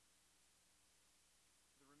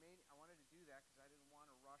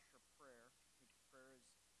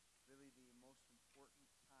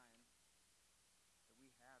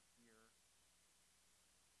have here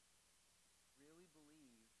really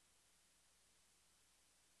believe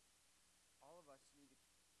all of us need to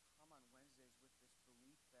come on Wednesdays with this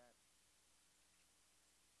belief that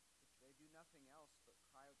if they do nothing else but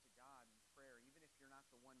cry out to God in prayer, even if you're not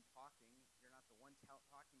the one talking, if you're not the one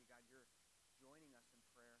talking to God, you're joining us in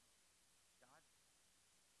prayer, God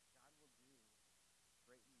will do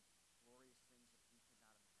great and glorious things that we could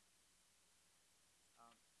not imagine.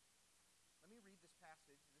 Let me read this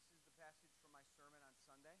passage. This is the passage from my sermon on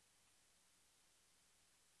Sunday.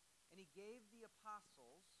 And he gave the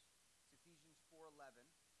apostles, it's Ephesians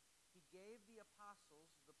 4:11, he gave the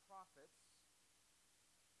apostles, the prophets,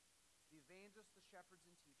 the evangelists, the shepherds,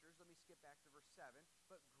 and teachers. Let me skip back to verse 7.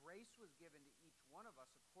 But grace was given to each one of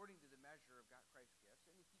us according to the measure of God Christ's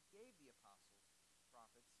gifts. And he gave the apostles,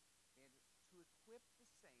 prophets, evangelists, to equip the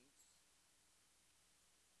saints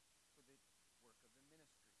for the work of the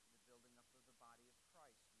ministry, for the building up of the body of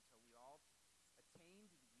Christ, until we all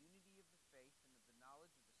attain to the unity of the faith and of the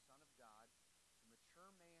knowledge of the Son of God, to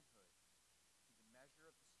mature manhood, to the measure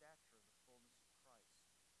of the stature of the fullness of Christ,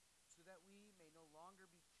 so that we may no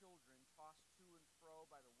longer be children tossed to and fro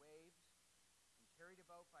by the waves and carried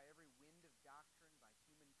about by every wind of doctrine, by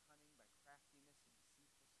human cunning, by craftiness and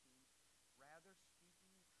deceitful schemes. Rather, speaking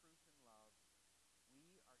the truth in love,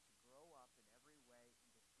 we are to grow up in every way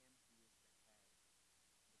into Him who is the head, into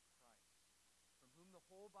Christ, from whom the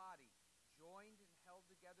whole body, joined and held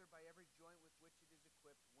together by every joint with which it is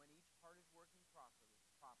equipped, when each part is working properly,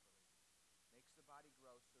 makes the body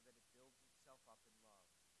grow so that it builds itself up in love.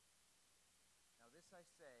 Now this I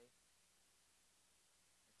say,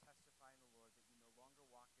 and testify in the Lord, that you no longer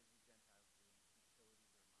walk as the Gentiles do, in the futility of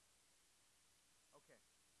their mind. Okay,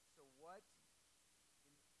 so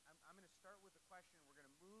I'm going to start with a question. We're going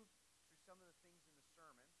to move through some of the things in the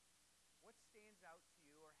sermon. What stands out to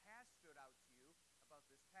you, or has stood out to you, about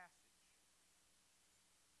this passage?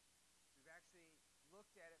 We've actually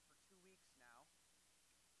looked at it for 2 weeks now.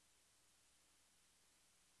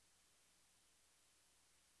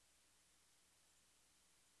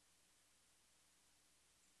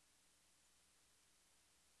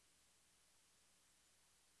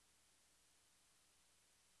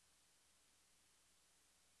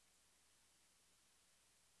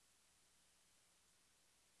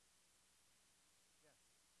 Yes. Okay.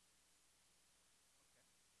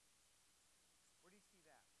 Where do you see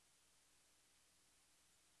that?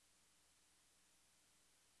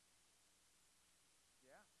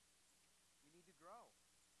 Yeah. We need to grow.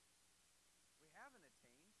 We haven't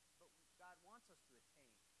attained, but God wants us to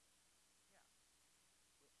attain. Yeah.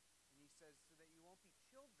 And he says, so that you won't be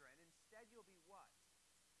children, instead you'll be what?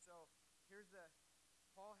 So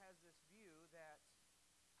Paul has this view that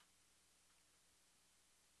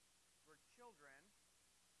we're children,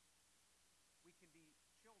 we can be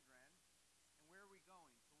children, and where are we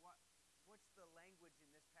going? So what's the language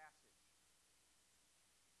in this passage?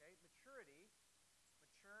 Okay, mature,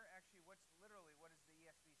 actually, what does the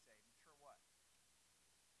ESV say? Mature what?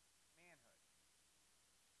 Manhood.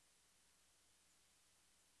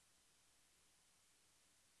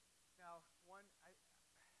 Now, one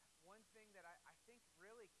thing that I think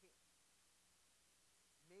really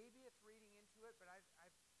maybe it's reading into it, but I've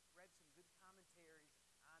read some good commentaries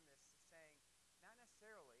on this saying, not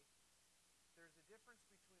necessarily. There's a difference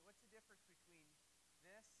between, what's the difference between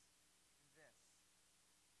this and this?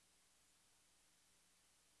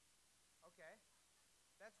 Okay,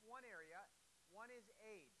 that's one area. One is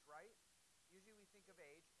age, right? Usually we think of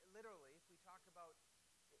age. Literally, if we talk about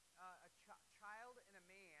child and a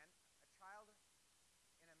man, a child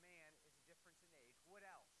and a man is a difference in age. What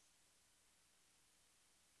else?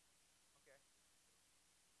 Okay.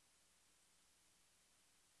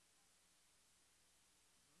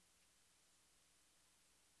 Mm-hmm.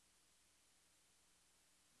 Mm-hmm.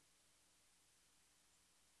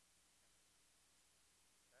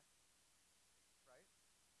 Okay. Right?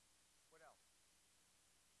 What else?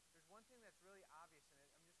 There's one thing that's really obvious in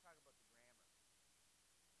it. I'm just talking about the grammar.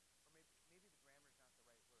 Or maybe the grammar is not the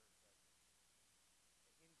right word,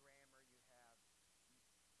 but in grammar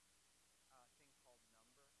you have a thing called number.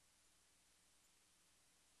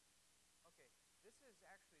 Okay, this is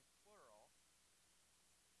actually plural,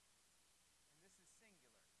 and this is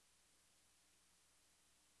singular.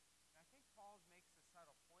 And I think Paul makes a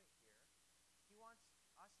subtle point here. He wants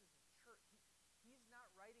us as a church. He's not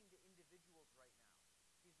writing to individuals right now.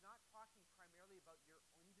 He's not talking primarily about your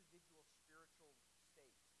individual spiritual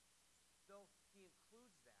state, though he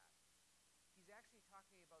includes that. He's actually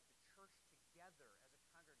talking about the church together as a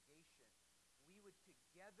congregation. We would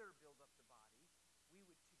together build up the body. We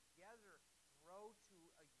would together grow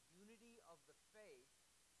to a unity of the faith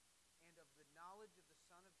of the knowledge of the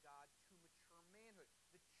Son of God to mature manhood.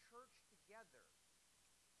 The church together,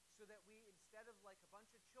 so that we, instead of like a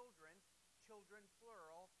bunch of children, children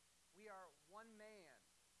plural, we are one man.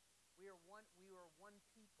 We are one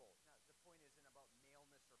people. Now, the point isn't about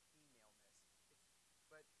maleness or femaleness.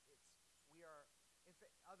 We are,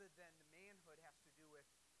 other than the manhood has to do with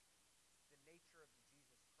the nature of the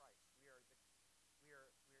Jesus Christ. We are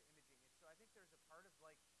imaging it. So I think there's a part of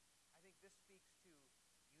like, I think this speaks to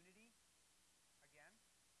unity again.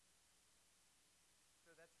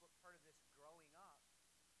 So that's what part of this growing up.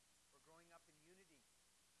 We're growing up in unity.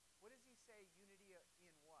 What does he say? Unity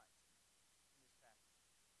in what? In this passage.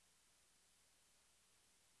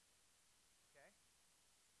 Okay?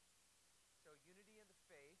 So unity in the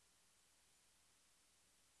faith.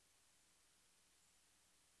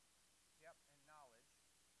 Yep, and knowledge.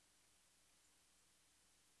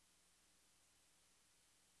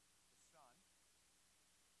 The Son.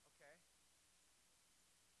 Okay.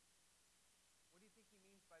 What do you think he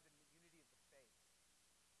means by the unity of the faith?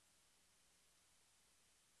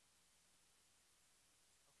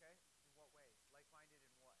 Okay? In what ways? Like-minded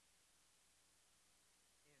in what? In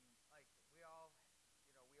like we all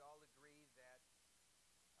agree that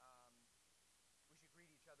we should greet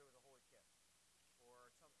each other with a holy kiss, or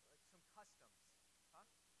some customs, huh?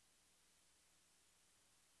 Mm-hmm.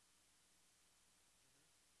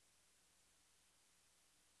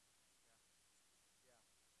 Yeah, yeah.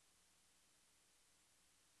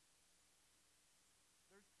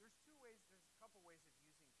 There's two ways. There's a couple ways of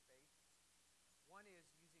using faith. One is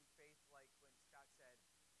using faith, like when Scott said,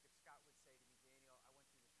 if Scott would say to me, Daniel, I went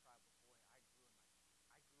through this trial, but boy,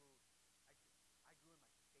 I grew, I, I grew in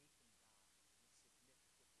my faith in God in a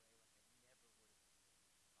significant way, like I never would have thought.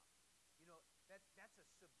 That's a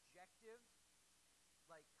subjective,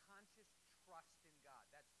 like conscious trust in God.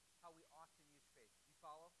 That's how we often use faith. You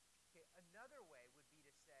follow? Okay. Another way would be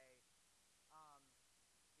to say, um,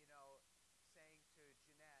 you know, saying to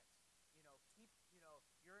Jeanette,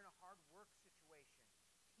 you're in a hard work situation.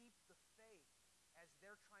 Keep the faith as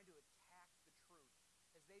they're trying to attack the truth,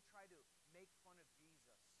 as they try to make fun of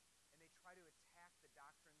Jesus, and they try to attack the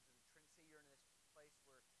doctrines of the Trinity. Say you're in this place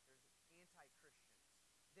where there's anti-Christians.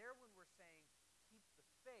 There, when we're saying keep the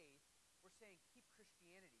faith, we're saying keep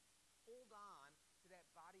Christianity. Hold on to that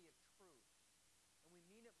body of truth. And we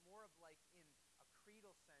mean it more of like in a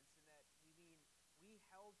creedal sense, in that we mean we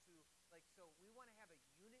held to, like, so we want to have a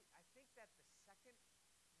unit. I think that the second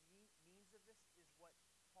means of this is what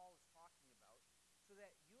Paul is talking about, so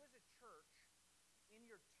that you as a church, in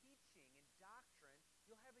your teaching and doctrine,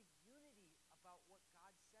 you'll have a unity about what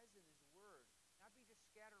God says in his word. Not be just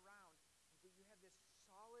scattered around, but you have this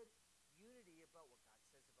solid unity about what God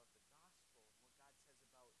says about the gospel, and what God says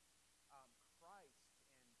about Christ,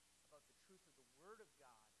 and about the truth of the Word of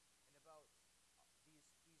God, and about these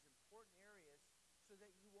important areas, so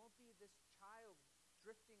that you won't be this child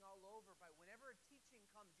drifting all over by whenever a teaching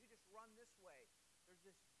comes, you just run this way. There's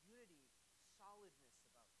this unity, solidness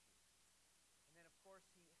about you. And then, of course,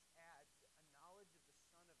 he adds a knowledge of the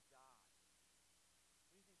Son of God.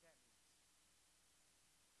 What do you think that means?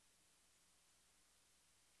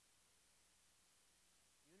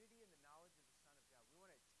 Unity in the knowledge of the Son of God. We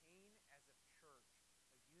want to attain as a church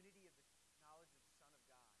a unity of the knowledge of the Son of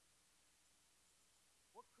God.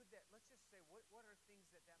 What could that, let's just say, what are things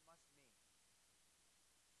that must mean?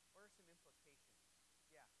 What are some implications?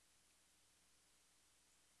 Yeah.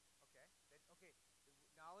 Okay. Okay. The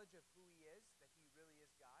knowledge of who he is, that he really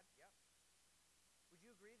is God. Yep. Would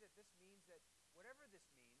you agree that this means that whatever this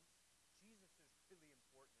means, Jesus is really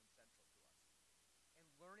important and central to us? And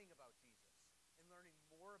learning about Jesus, and learning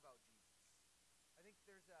more about Jesus. I think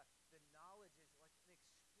the knowledge is like an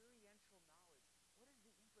experiential knowledge. What is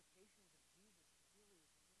the implications of Jesus really as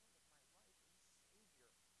Lord of my life and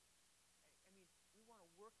Savior? I mean, we want to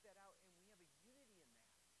work that out, and we have a unity in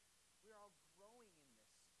that. We're all growing in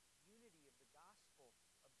this unity of the gospel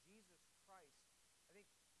of Jesus Christ. I think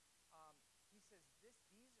he says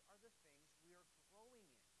these are the things we are growing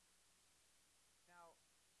in. Now,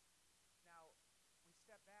 we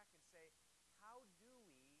step back and say, how do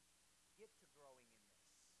we get to growing in this?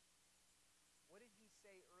 What did he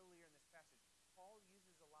say earlier in this passage? Paul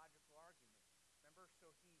uses a logical argument. Remember,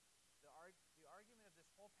 the argument of this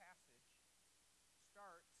whole passage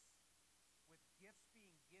starts with gifts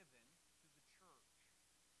being given to the church.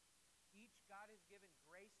 God has given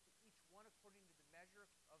grace to each one according to the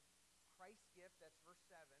measure of Christ's gift. That's verse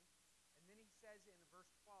 7. And then he says in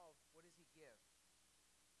verse 12, what does he give?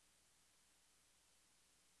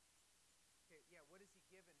 Okay, yeah, what does he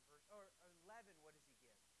give in verse, or 11, what does he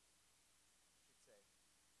give? I should say.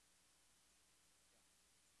 Yeah.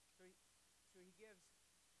 So gives,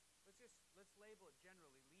 let's label it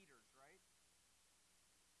generally leaders, right?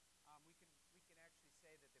 We can actually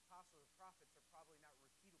say that the apostles and prophets are probably not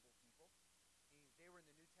repeatable people, meaning they were in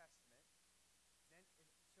the New Testament. And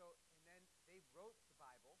then they wrote the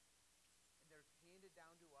Bible, and they're handed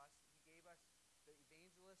down to us. He gave us the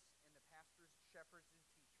evangelists and the pastors, shepherds, and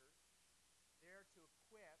teachers. They are to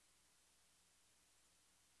equip.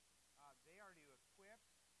 They are to equip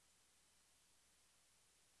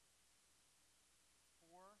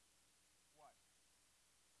for what?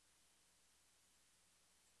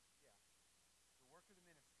 Yeah, the work of the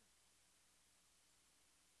ministry.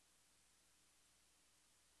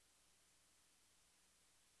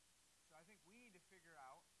 So I think we need to figure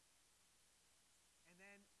out. And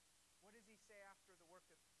then, what does he say after the work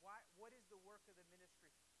of? What is the work of the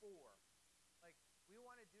ministry for? Like, we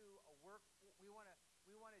want to do a work. We want to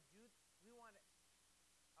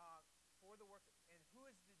for the work. And who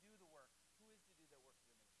is to do the work? Who is to do the work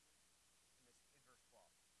of the ministry? In verse 12.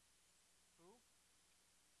 Who?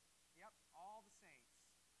 Yep, all the saints.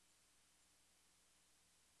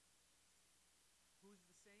 Who's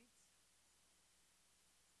the saints?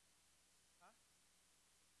 Huh?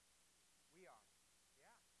 We are.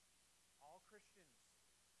 Yeah. All Christians,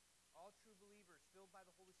 all true believers filled by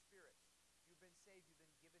the Holy Spirit. You've been saved. You've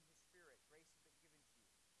been given His Spirit. Grace has been given to you.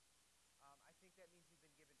 I think that means you've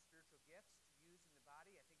been given spiritual gifts to use in the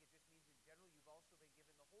body. I think it just means in general you've also been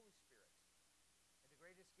given the Holy Spirit. And the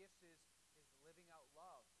greatest gifts is living out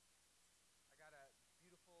love. I got a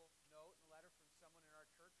beautiful note and a letter from someone in our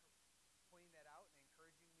church pointing that out and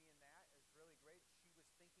encouraging me in that. It was really great. She was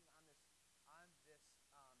thinking on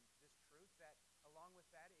this truth that along with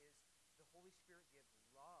that is the Holy Spirit gives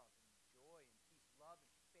love and joy and peace, love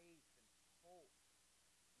and faith and hope.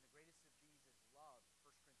 And the greatest of these is love,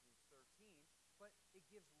 1 Corinthians 13. But it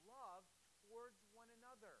gives love towards one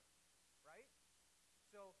another, right?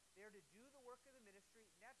 So they're to do the work of the ministry,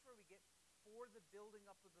 and that's where we get for the building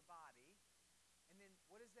up of the body. And then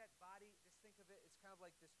what is that body? Just think of it, it's kind of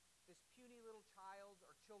like this puny little child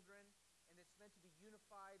or children, and it's meant to be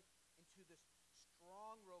unified into this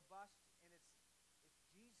strong, robust, and it's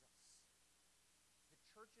Jesus. The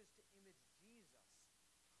church is to image Jesus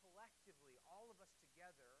collectively, all of us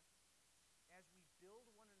together, as we build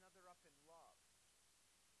one another up in love.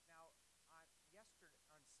 Now, on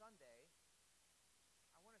Sunday,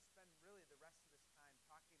 I want to spend really the rest of this time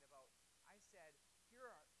talking about, I said,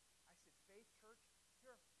 Faith Church,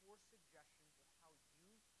 here are 4 suggestions of how you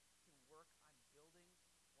can work on building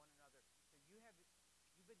one another. So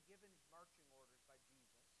you've been given marching orders by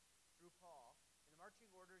Jesus through Paul, and the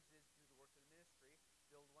marching orders is do the work of the ministry,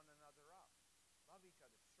 build one another up, love each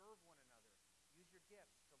other, serve one another, use your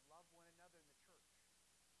gifts to love one another in the church.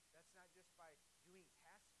 That's not just by doing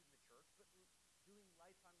tasks in the church, but doing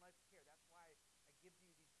life-on-life care. That's why I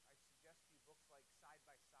suggest to you books like Side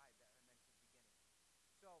by Side that I mentioned at the beginning.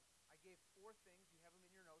 So I gave 4 things. You have them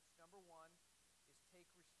in your notes. Number 1 is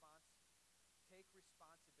take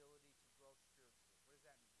responsibility to grow spiritually. What does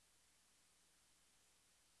that mean?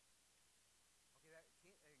 Okay, that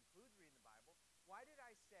includes reading the Bible. Why did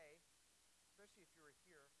I say, especially if you were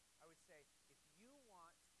here, I would say if you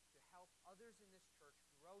want to help others in this church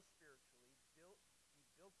grow spiritually, be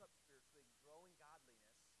built up spiritually, grow in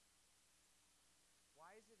godliness,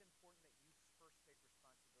 why is it important that you first take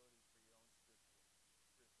responsibility for your own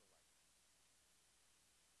spiritual life?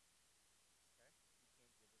 Okay?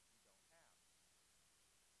 You can't give what you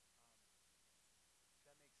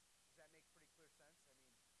don't have. Does that make pretty clear sense?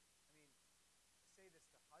 I say this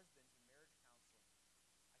to husbands in marriage counseling.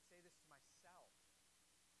 I say this to myself.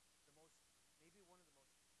 Maybe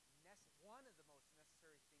one of the most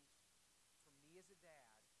necessary things for me as a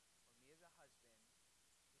dad or me as a husband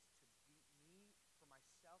is for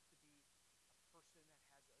myself to be a person that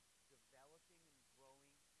has a developing and growing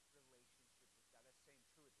relationship with God. That's saying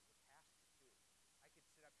true as a pastor too. I could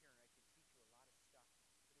sit up here and I could teach you a lot of stuff, but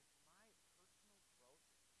if my personal growth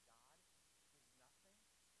with God is nothing,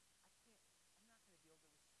 I'm not going to be able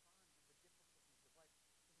to respond to the difficulties of life, because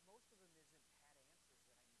most of them isn't pat answers that I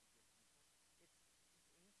need to give people. It's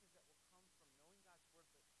answers that will come from knowing God's word,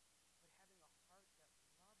 but having a heart that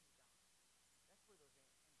loves God. That's where those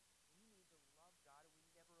answers. And we need to love God, and we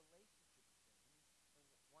need to have a relationship with Him.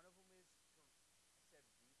 And one of them is I said,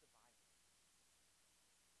 read the Bible.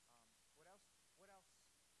 What else? What else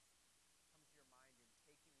comes to your mind in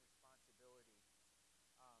taking responsibility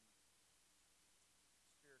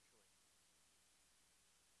spiritually?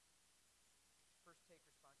 First, take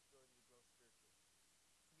responsibility to grow spiritually.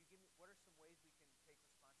 Can you give me, what are some ways we can take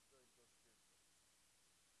responsibility to grow spiritually?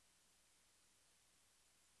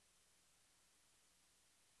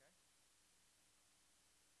 Okay?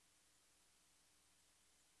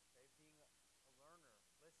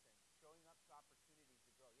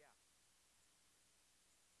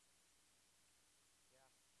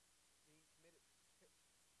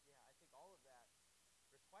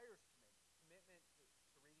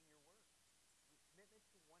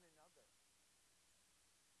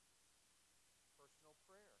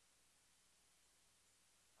 prayer.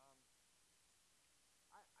 Um,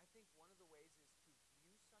 I think one of the ways is to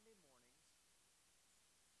view Sunday mornings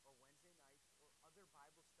or Wednesday nights or other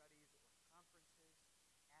Bible studies or conferences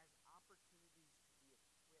as opportunities to be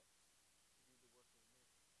equipped to do the work of the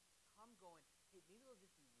ministry. Come going, hey, maybe there'll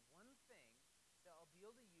just be one thing that I'll be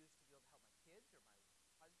able to use to be able to help my kids or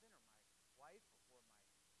my husband or my wife or my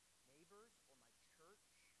neighbors or my church.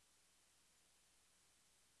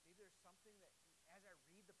 Maybe there's something that as I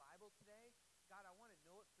read the Bible today, God, I want to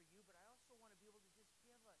know it for you, but I also want to be able to just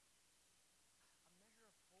give a measure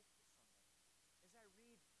of hope to somebody. As I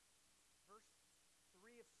read verse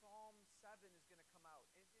 3 of Psalm 7 is going to come out,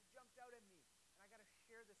 and it jumped out at me, and I got to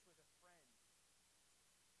share this with a friend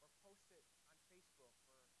or post it on Facebook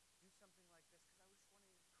or do something like this because I just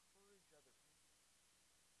want to encourage other people.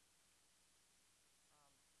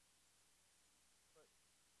 But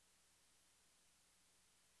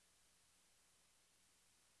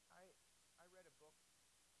I read a book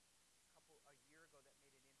a year ago that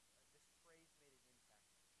made this phrase made an impact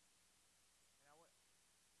on me,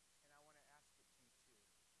 and I want to ask it to you too.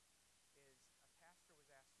 Is a pastor was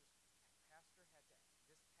asked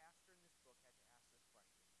this pastor in this book had to ask this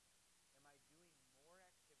question: Am I doing more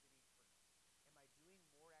activity for Am I doing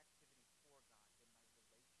more activity for God than my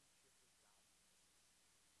relationship with God can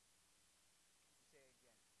sustain? Let me say it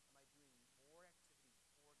again. Am I doing more activity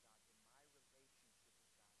for God than my relationship with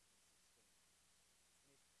God can sustain?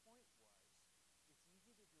 And his point was, it's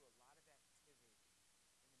easy to do a lot of activity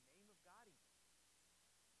in the name of God even.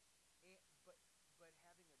 But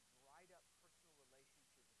having a dried up personal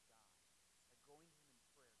relationship with God, like going to him in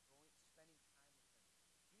prayer, spending time with him.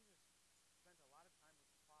 Jesus spent a lot of time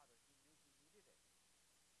with the Father. He knew he needed it.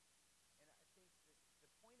 And I think that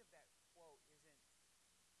the point of that quote isn't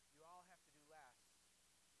you all have to do less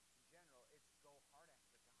in general. It's go hard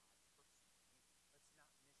after God personally. Let's not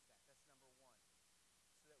miss that. That's number one,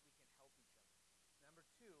 so that we can help each other. Number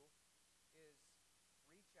two is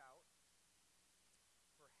reach out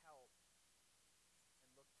for help and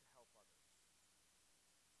look to help others.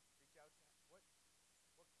 Reach out to what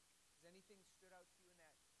has anything stood out to you in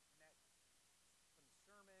that from the sermon?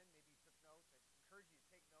 Maybe you took notes. I encourage you to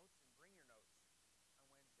take notes and bring your notes on Wednesdays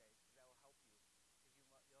because that will help you.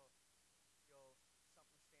 Because you'll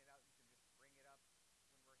something stand out. You can just bring it up when we're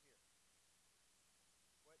here.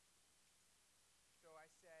 What? So I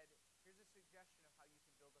said, here's a suggestion of how you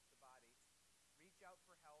can build up the body. Reach out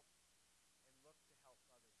for help and look to help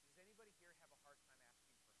others. Does anybody here have a hard time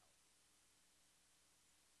asking for help?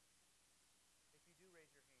 If you do,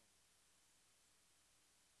 raise your hand.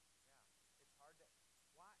 Yeah, it's hard to.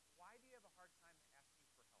 Why do you have a hard time asking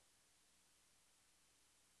for help?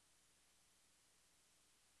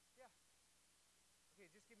 Yeah. Okay,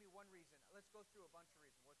 just give me one reason. Let's go through a bunch of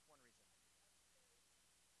reasons. What's one reason?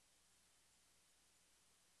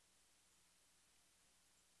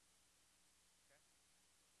 Okay.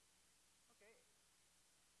 Okay.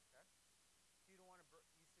 Okay. So you don't want to.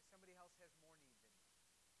 You say somebody else has more need than you,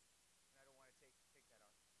 and I don't want to take that on.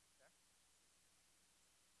 Okay.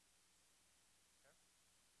 Okay.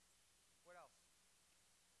 What else?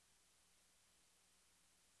 Okay.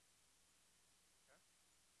 Okay. Okay.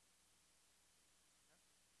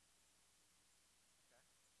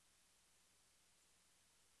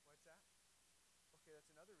 What's that? Okay,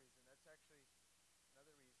 that's another reason. That's actually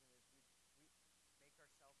another reason is we make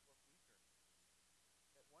ourselves look weaker.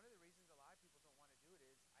 That one of the reasons a lot of people don't want to do it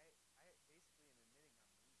is I basically am admitting I'm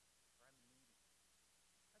weak or I'm needy. That's not every reason why people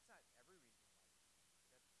don't, but that's one of the reasons.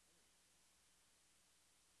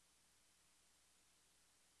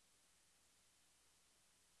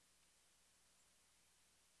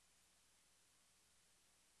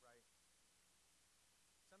 Right.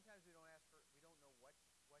 Sometimes we don't know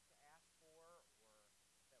what to ask for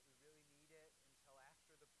or that we really need it until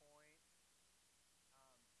after the point.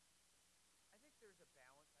 Um, I think there's a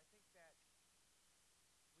balance. I think that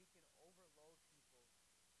we can overload people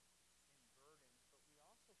in burdens, but we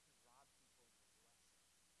also can rob people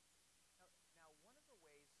of the blessing. Now, one of the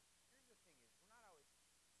ways, here's the thing is, we're not always,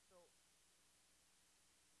 so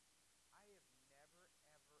I have never, ever,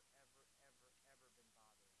 ever, ever, ever been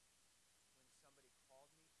bothered when somebody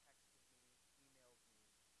called me, texted me, emailed me,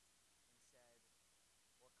 and said, or came up to me after a service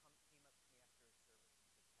and said, Pastor, I need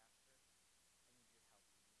your help. Will you please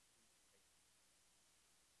pray for me?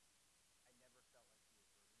 I never felt like you were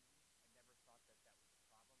burdening me. I never thought that that was a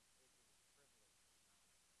problem. It was a privilege and an honor.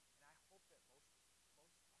 And I hope that not all of us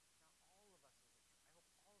as a church, I hope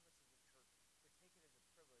all of us as a church would take it as a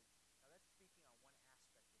privilege. Now that's speaking on one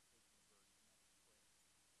aspect of taking a burden, and that's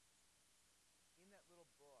prayer. In that little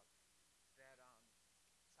book that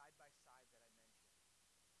side by side that I mentioned,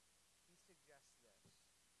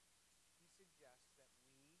 suggest that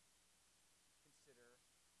we consider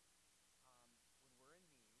when we're in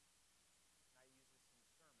need, and I use this in the sermon, if you're anxious.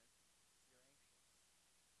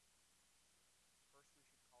 First, we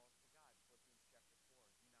should call it to God. Philippians chapter 4. Do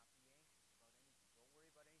not be anxious about anything. Don't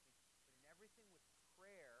worry about anything. But in everything with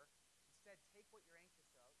prayer, instead take what you're anxious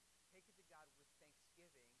about, take it to God with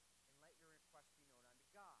thanksgiving, and let your request be known unto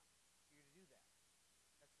God. So you're to do that.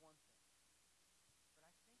 That's one thing.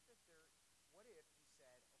 But I think that what if you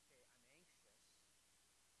said, okay, I'm anxious.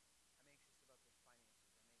 I'm anxious about the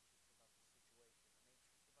finances. I'm anxious about the situation. I'm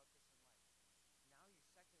anxious about this in life. Now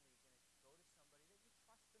you're secondly going to go to somebody that you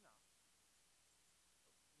trust enough.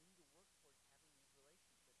 But we need to work towards having these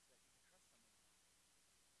relationships that you can trust someone enough.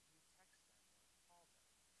 And you text them or call them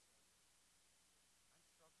and say, I'm struggling with being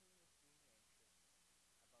anxious about this event that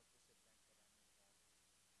I'm involved in.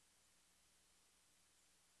 I don't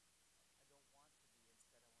want to be. Instead, I want to be filled with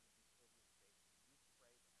faith. Will you pray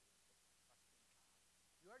that I would put my trust in God?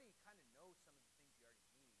 You already kind of know some of the things you already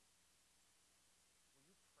need.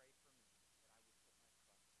 Will you pray for me that I would put my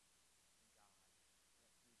trust in God and that He would give me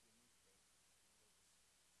faith to handle this anxiety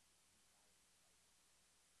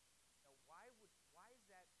crisis? Now, why is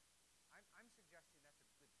that? I'm suggesting that's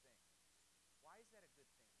a good thing. Why is that a good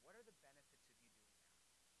thing? What are the benefits of you doing that?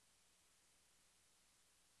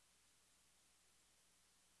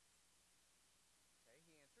 Okay,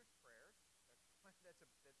 He answers prayers. That's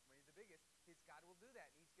one of the biggest. God will do that,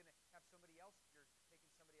 and He's going to have somebody else. You're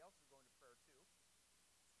taking somebody else to go into prayer too.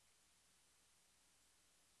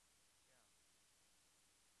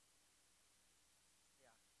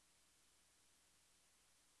 Yeah, yeah, yeah.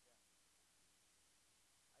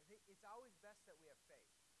 I think it's always best that we have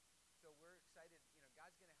faith. So we're excited.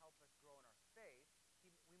 God's going to help us grow in our faith.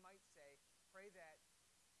 We might say, pray that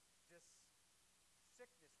this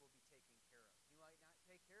sickness will be taken care of. He might not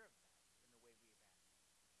take care of that in the way we've asked.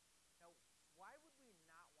 Now, why would we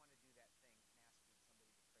not want to do that thing in asking somebody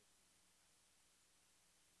to pray for the anxiety?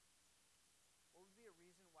 What would be a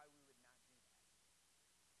reason why we would not do that?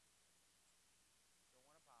 Don't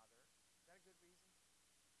want to bother. Is that a good reason?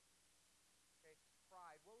 Okay,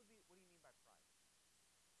 pride. What do you mean by pride?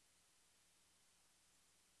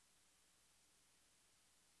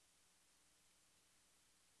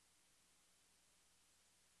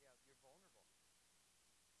 Yeah, you're vulnerable.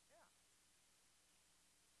 Yeah.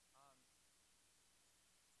 Um,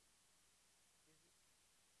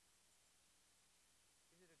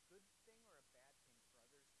 is it is it a good thing or a bad thing for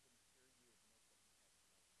others to hear you admit that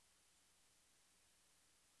you've had struggles?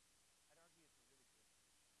 I'd argue it's a really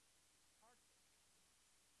good thing. It's hard for us. It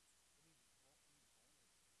means being vulnerable. It means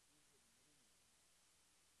admitting your weakness.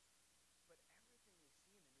 But everything we see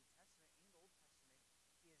in the New Testament and Old Testament that's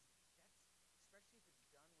especially if it's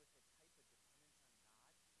done with a type of dependence on God,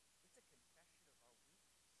 it's a confession of our weakness.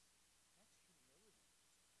 That's humility. And it says God gives grace to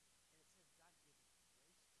the humble, where 1 Peter says.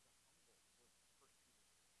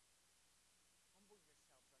 Humble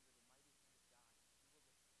yourselves under the mighty hand of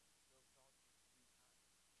God, and He will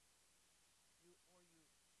lift you up. He'll exalt you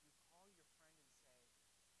in due time. You call your friend and say,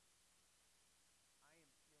 I am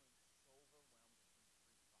feeling so overwhelmed with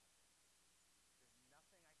these 3 projects. There's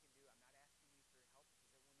nothing I can do. I'm not asking you for your help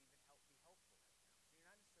because it won't even be helpful right now. So you're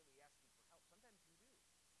not necessarily asking for help. Sometimes you do.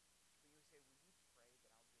 But you say, will you pray that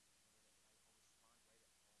I'll just handle it and I'll respond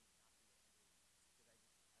right at home and not be angry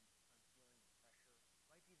because I'm feeling the pressure. It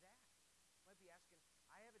might be that. It might be asking,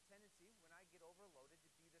 I have a tendency when I get overloaded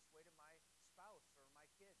to be this way to my spouse or my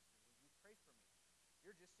kids. Will you pray for me?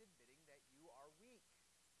 You're just admitting that you are weak.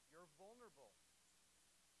 You're vulnerable.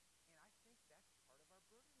 And I think that's part of our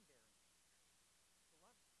burden bearing nature. To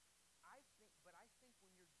love. But I think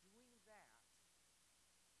when you're doing that,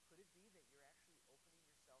 could it be that you're actually opening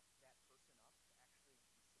yourself, that person up, to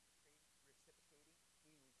actually reciprocating,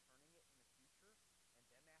 meaning returning it in the future, and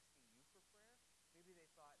them asking you for prayer? Maybe they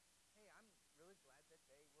thought, hey, I'm really glad that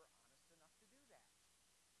they were honest enough to do that.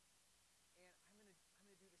 And I'm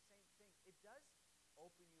gonna do the same thing. It does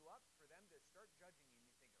open you up for them to start judging you, and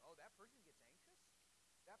you're thinking, oh, that person gets anxious?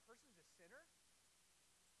 That person's a sinner?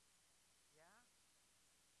 Yeah.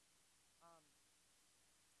 Um,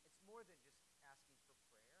 it's more than just asking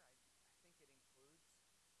for prayer. I think it includes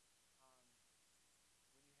um,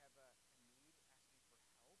 when you have a need,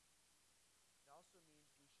 asking for help. It also means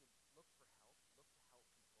we should look for help, look to help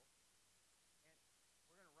people. And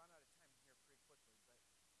we're going to run out of time here pretty quickly, but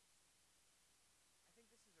I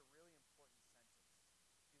think this is a really important sentence.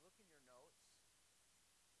 If you look in your notes,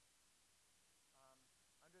 um,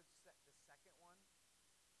 under the second one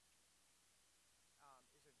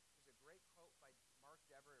is a great quote by Mark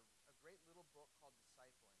Dever, a great little book called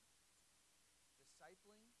Discipling.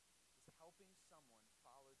 Discipling is helping someone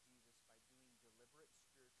follow Jesus by doing deliberate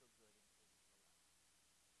spiritual good in physical life.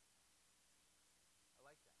 I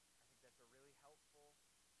like that. I think that's a really helpful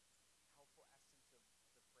essence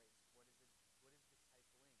of the phrase. What is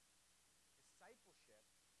discipling? Discipleship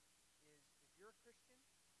is, if you're a Christian,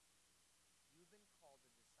 you've been called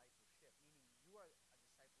to discipleship, meaning you are a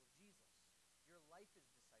disciple of Jesus. Your life is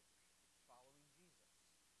discipleship. It's following Jesus.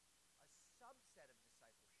 A subset of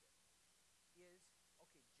discipleship is,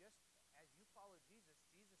 okay, just as you follow Jesus,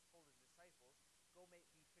 Jesus told his disciples, go be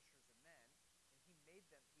fishers of men, and he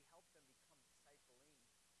helped them become discipling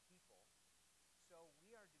people. So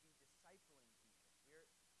we are to be discipling people.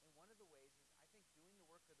 And one of the ways is, I think, doing the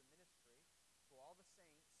work of the ministry to all the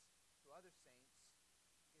saints, to other saints,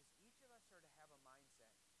 is each of us are to have a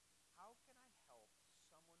mindset. How can I help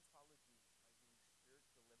someone follow Jesus by doing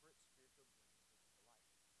deliberate spiritual good in physical life?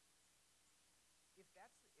 If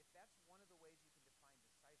that's one of the ways you can define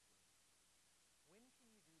discipling, when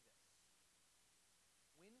can you do this?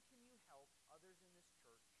 When can you help others in this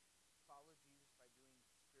church follow Jesus by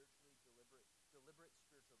doing deliberate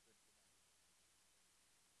spiritual good for them?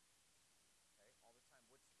 Okay, all the time.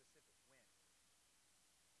 What's specific? When?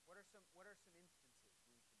 What are some instances when we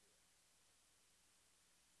can do it?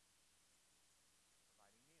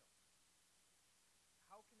 Providing meals.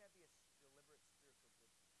 How can that be a deliberate spiritual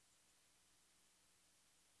good for them? Yeah.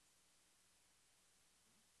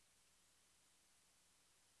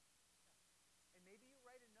 And maybe you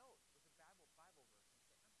write a note with a Bible verse and say,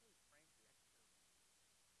 I'm really praying for you. I care about you.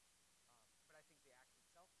 But I think the act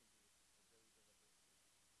itself can be a really deliberate spiritual good.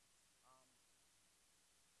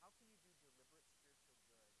 How can you do deliberate spiritual good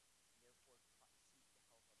and therefore seek to help others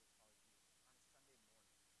follow Jesus on a Sunday morning when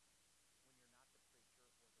you're not the preacher or the worship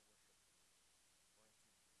leader or a team?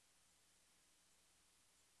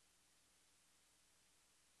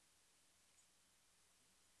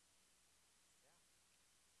 Yeah.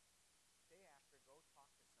 Day after, go talk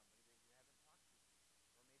to somebody that you haven't talked to before, or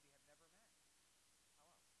maybe have never met.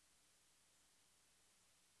 How else?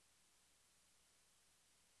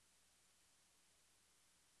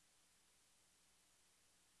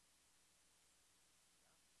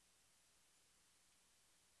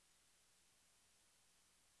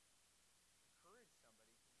 Encourage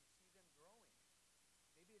somebody because you see them growing.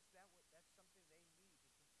 Maybe it's that's something they need to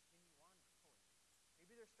continue on growing.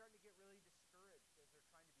 Maybe they're starting to get really discouraged as they're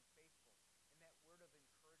trying to be faithful. And that word of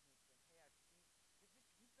encouragement to them, hey, I've seen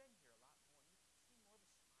you've been here a lot more and you've seen more of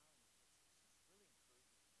a smile on your face. It's just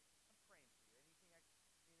really encouraging to me. I'm praying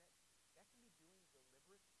for you. Anything that can be doing deliberate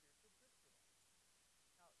spiritual good for them.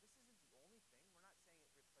 Now, this isn't the only thing. We're not saying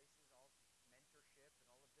it replaces all mentorship and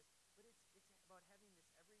all of this, but it's about having this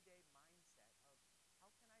everyday mindset of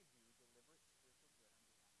how can I do deliberate spiritual good on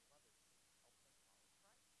behalf of others to help them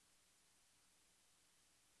follow Christ?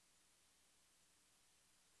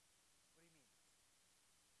 What do you mean?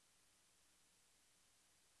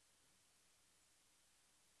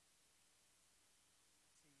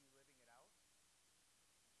 See you living it out?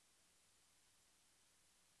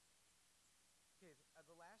 Okay,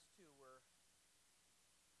 the last two were,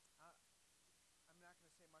 uh, I'm not going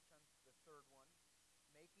to say much on the third one,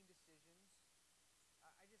 making decisions.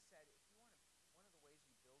 I just said, if you want to, one of the ways you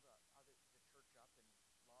build the church up and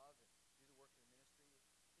love and do the work of the ministry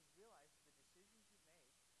is realize the decisions you make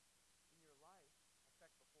in your life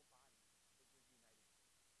affect the whole body that you're united to.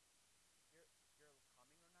 You're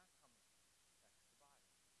coming or not coming affects the body.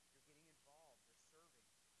 You're getting involved or serving,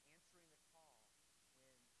 answering the call when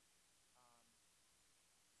um,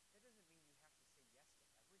 that doesn't mean you have to say yes to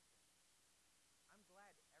everything. I'm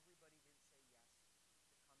glad everybody didn't say yes to come to the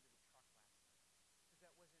truck last night because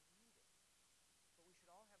that wasn't needed. But we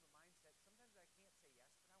should all have a mindset. Sometimes I can't say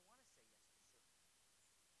yes, but I want to say yes to certain things.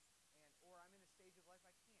 Or I'm in a stage of life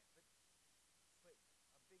I can't. But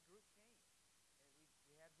a big group came and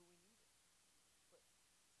we had who we needed. But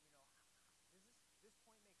does this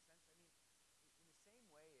point make sense? I mean, in the same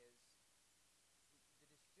way as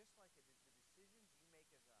just like the decisions you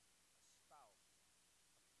make as a spouse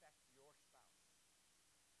affect your spouse,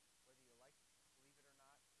 whether you believe it or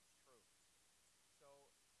not, it's true.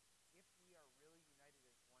 So if we are really united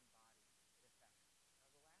as one body, it affects.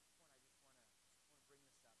 Now the last one, I just want to bring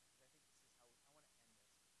this up because I think this is how I want to end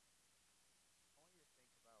this. I want you to think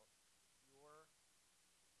about your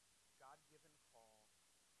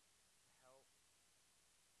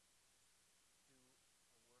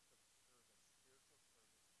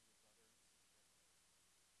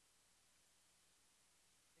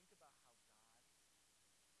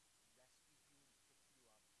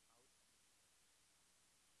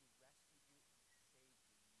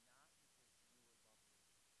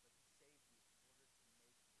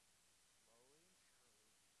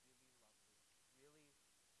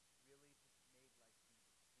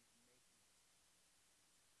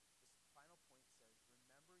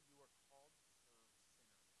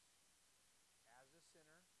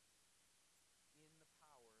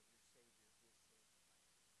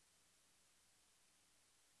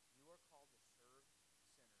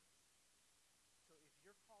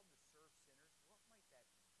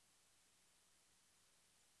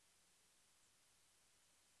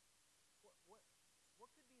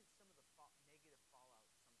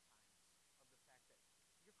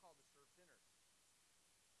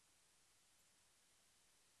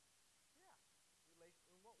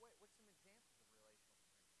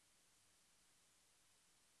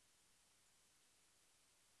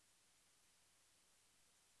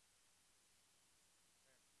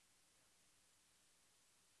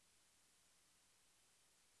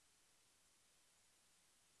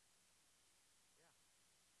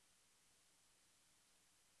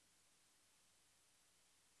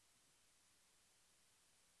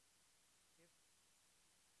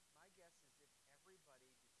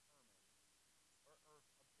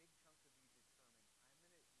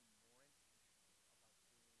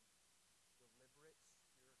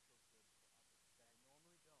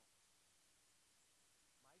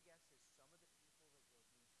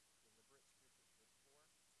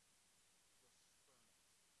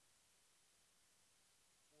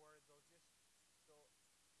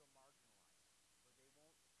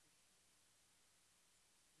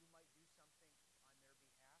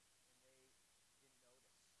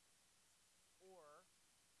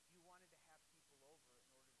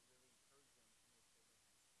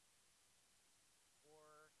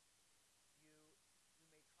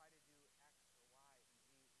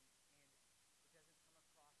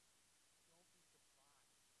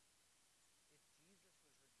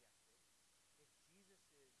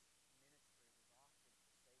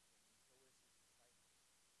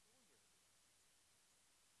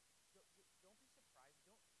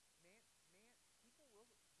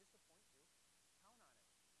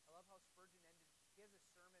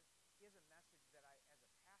he has a message that I, as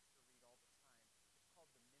a pastor, read all the time. It's called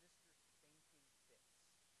The Minister's Fainting Fits.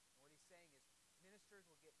 And what he's saying is ministers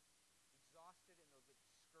will get exhausted and they'll get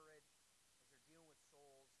discouraged as they're dealing with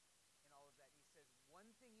souls and all of that. And he says, one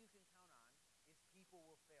thing you can count on is people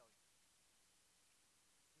will fail you.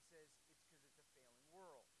 He says it's because it's a failing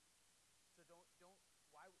world. So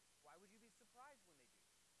why would you be surprised when they do?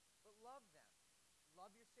 But love them. Love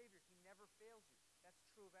your Savior. He never fails you. That's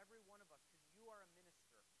true of every one of us because you are a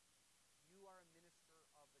minister. You are a minister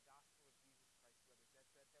of the gospel of Jesus Christ to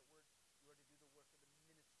others. That's that word. You are to do the work of the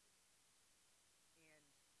ministry.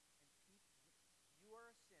 And you are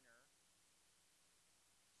a sinner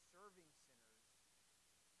serving sinners,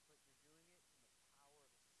 but you're doing it in the power of a Savior who saves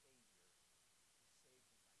you by grace.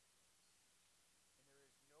 And there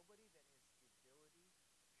is nobody that has the ability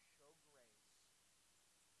to show grace than one who knows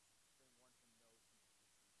he's received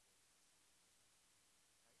grace and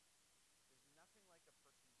salvation. Right? There's nothing like a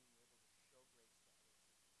person being able to show grace to other people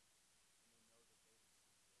when they know that they receive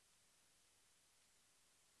grace from God. It gets really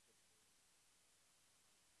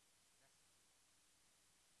messy.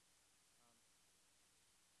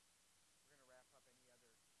 We're going to wrap up. Any other questions or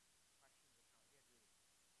comments? Yeah, Julie. Yeah.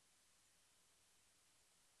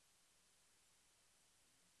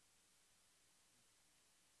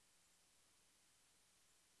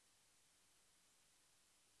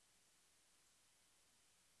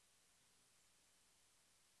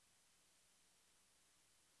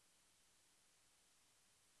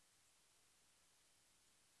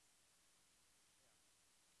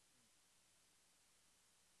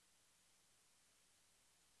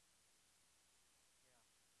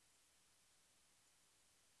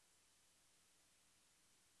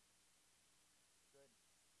 Yeah. Good.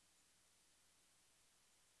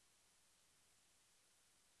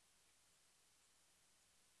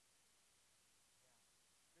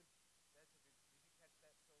 Yeah. Good. That's a good. Did you catch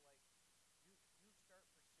that? So like, you start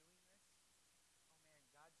pursuing this. Oh man,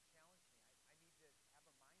 God's challenged me. I need to have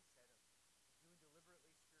a mindset of doing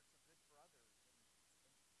deliberately spiritual good for others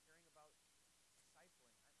and caring about discipling. I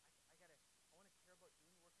want to care about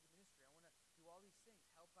doing the work of the ministry. I want to do all these things,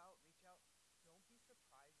 help out, reach out. Don't be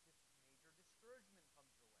surprised if major discouragement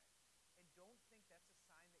comes your way. And don't think that's a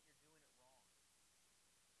sign that you're doing it wrong.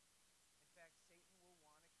 In fact, Satan will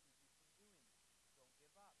want to keep you from doing that. Don't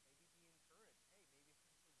give up. Maybe be encouraged. Hey, maybe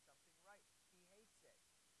I'm doing something right. He hates it.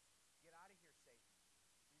 Get out of here, Satan.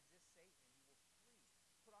 Resist Satan and you will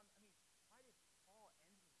flee. Why did Paul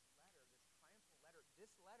end his letter, this triumphal letter,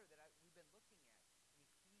 this letter that we've been looking at in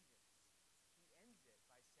Ephesians? He ends it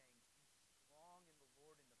by saying, be strong in the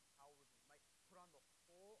Lord and the power of his might. Put on the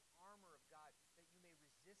whole armor of God that you may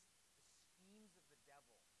resist the schemes of the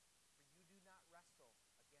devil. For you do not wrestle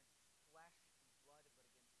against flesh and blood, but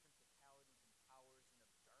against principalities and powers and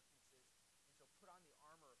of darknesses. And so put on the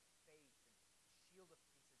armor of faith and he says, shield of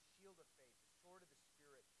faith, the sword of the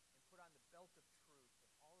Spirit, and put on the belt of truth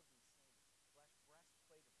and all of these things. Breastplate of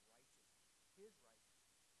righteousness, his righteousness.